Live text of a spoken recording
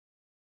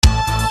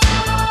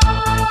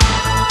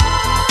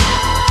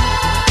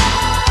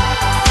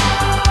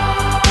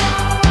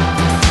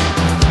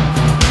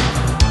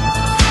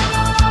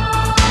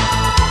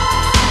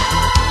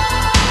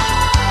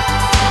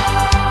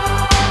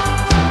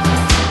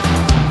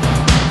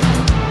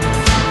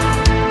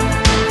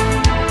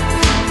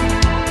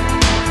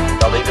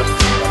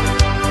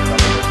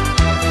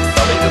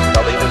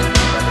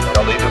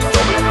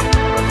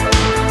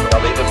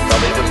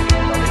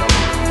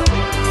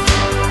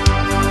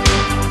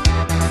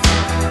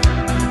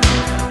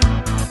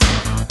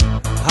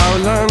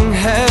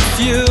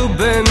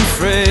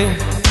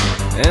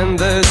In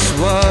this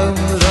world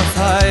of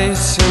height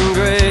and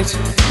great,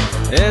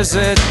 is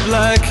it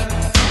black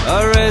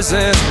or is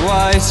it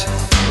white?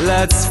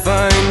 Let's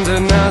find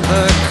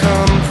another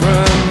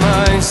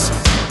compromise.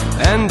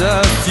 And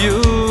a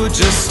few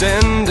just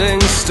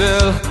standing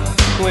still.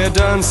 We're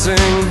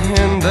dancing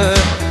in the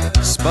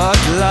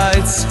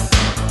spotlights.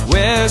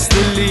 Where's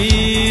the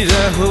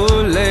leader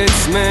who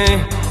leads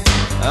me?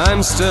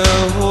 I'm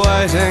still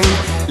waiting,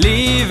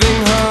 leaving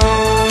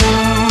home.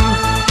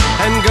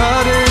 And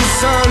God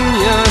is on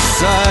your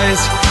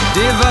side,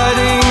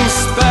 dividing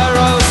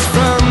sparrows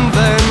from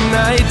the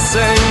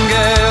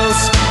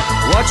nightingales,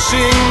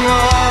 watching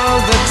all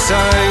the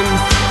time,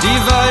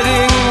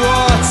 dividing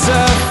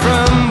water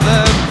from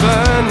the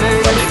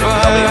burning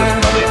fire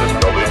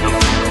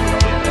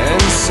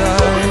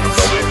inside.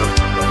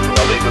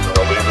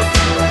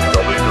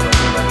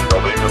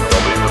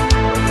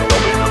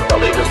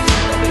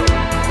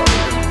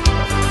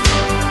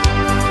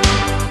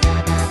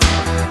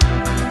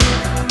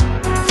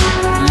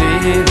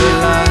 Leave the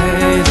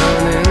light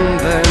on in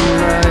the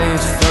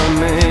night for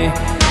me,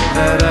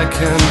 that I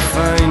can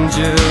find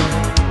you.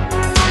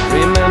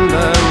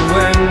 Remember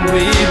when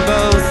we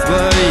both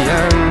were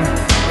young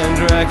and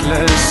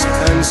reckless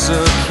and so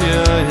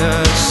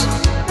curious.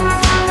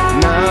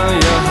 Now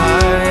you're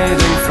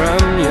hiding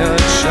from your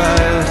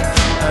child,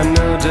 a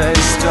new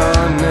day's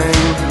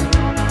dawning.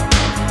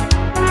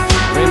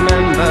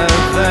 Remember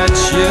that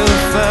you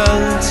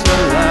felt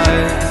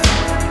alive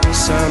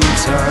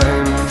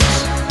sometimes.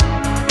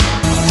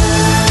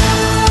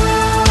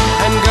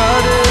 And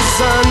God is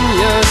on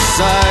your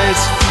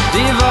side,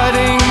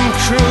 dividing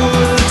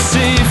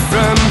cruelty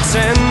from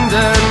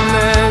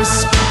tenderness,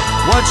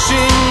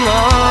 watching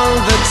all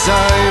the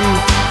time,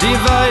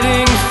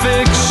 dividing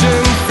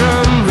fiction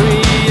from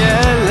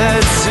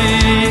reality.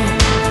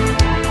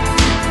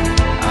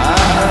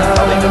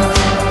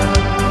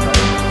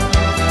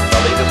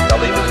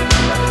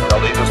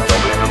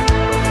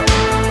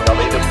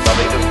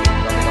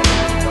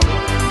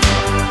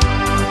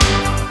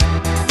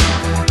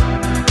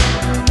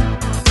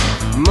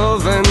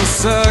 Move in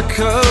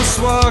circles,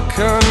 walk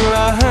on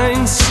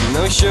lines,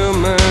 no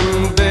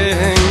human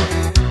being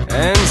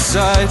in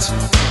sight.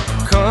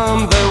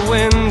 Calm the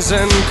winds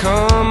and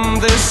calm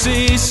the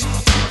seas,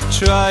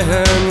 try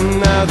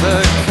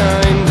another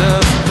kind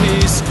of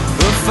peace.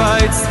 Who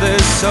fights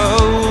this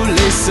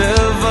holy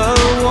civil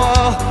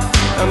war?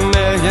 A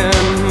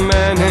million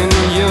men in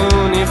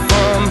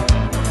uniform.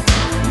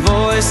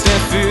 Wo ist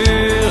der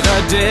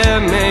Führer, der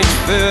mich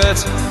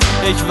führt?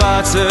 Ich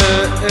warte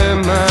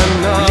immer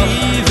noch.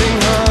 Leaving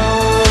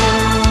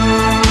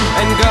home,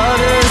 and God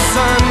is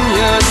on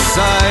your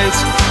side,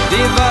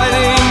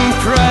 dividing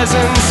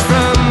presence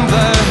from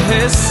the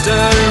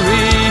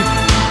history,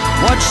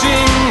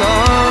 watching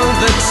all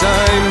the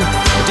time,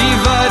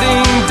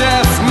 dividing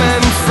deaf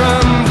men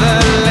from the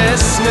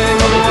listening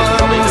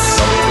ones.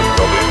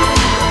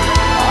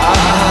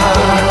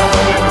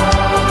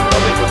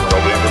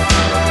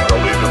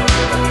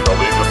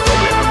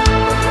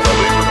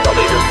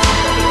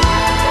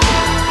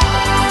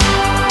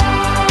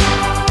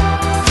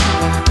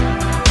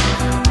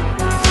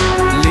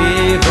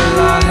 Leave a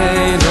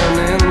light on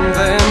in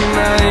the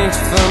night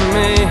for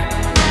me,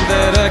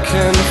 that I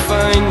can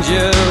find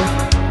you.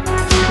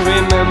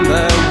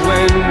 Remember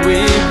when we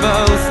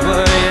both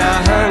were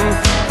young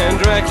and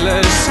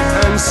reckless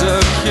and so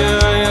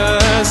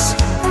curious.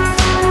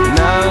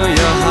 Now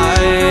you're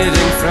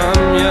hiding from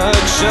your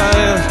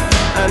child,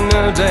 a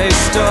new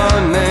day's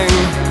dawning.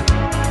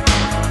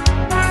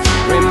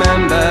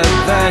 Remember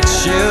that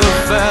you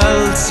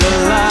felt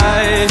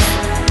alive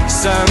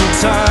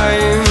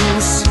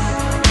sometimes.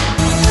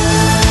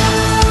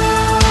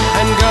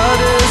 And God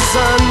is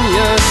on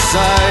your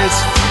side,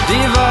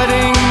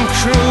 dividing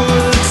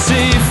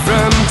cruelty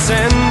from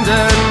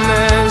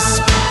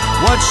tenderness,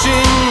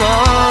 watching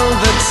all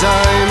the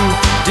time,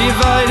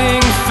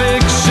 dividing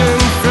fiction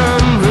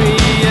from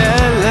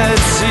reality.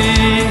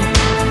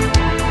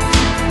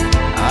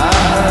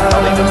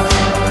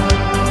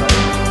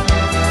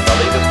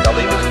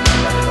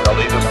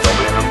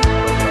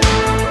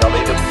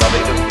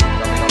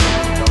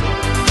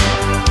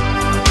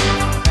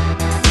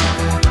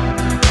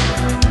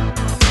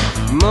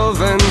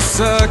 Move in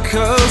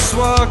circles,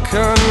 walk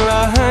on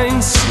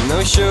lines, no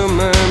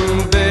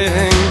human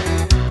being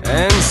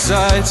in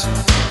sight.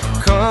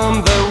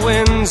 Calm the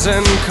winds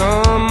and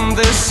calm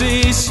the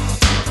seas,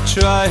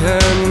 try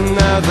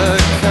another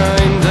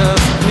kind of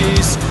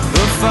peace.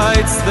 Who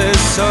fights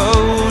this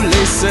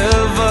holy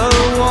civil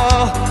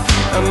war?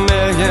 A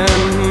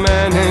million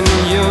men in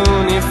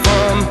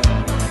uniform.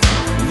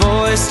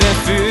 Wo ist der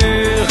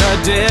Führer,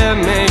 der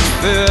mich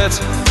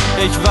führt?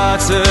 Ich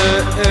warte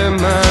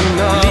immer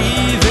noch.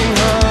 Leaving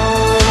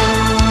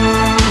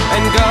home,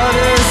 and God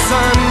is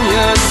on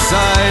your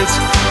side,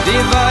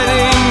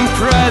 dividing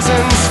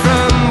presence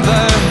from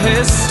the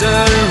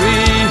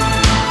history,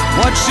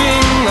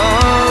 watching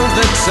all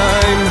the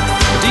time,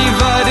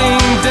 dividing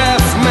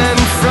deaf men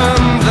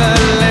from the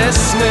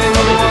listening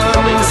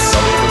ones.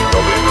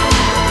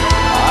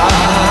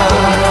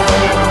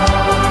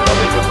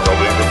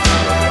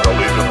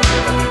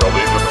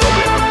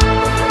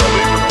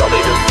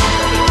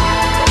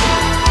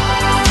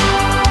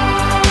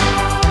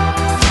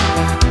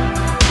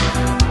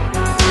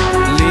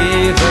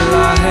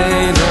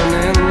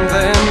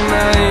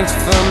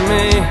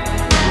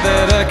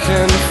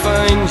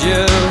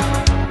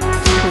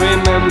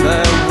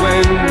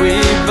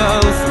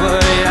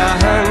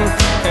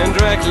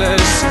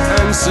 reckless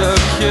and so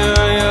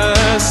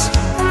curious.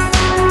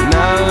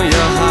 Now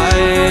you're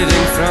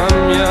hiding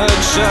from your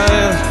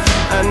child,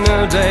 and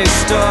no day's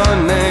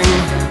dawning.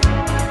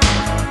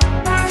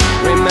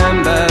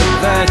 Remember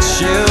that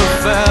you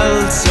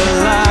felt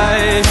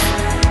alive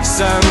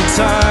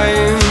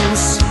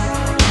sometimes,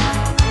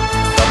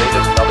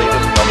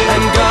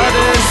 and God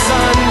is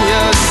on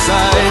your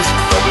side,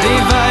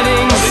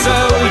 dividing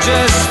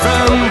soldiers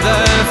from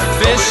the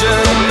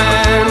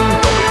fishermen,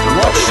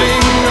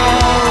 watching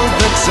all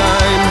the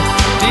time,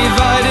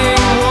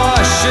 dividing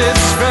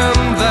warships from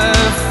the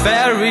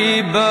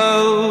ferry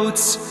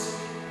boats.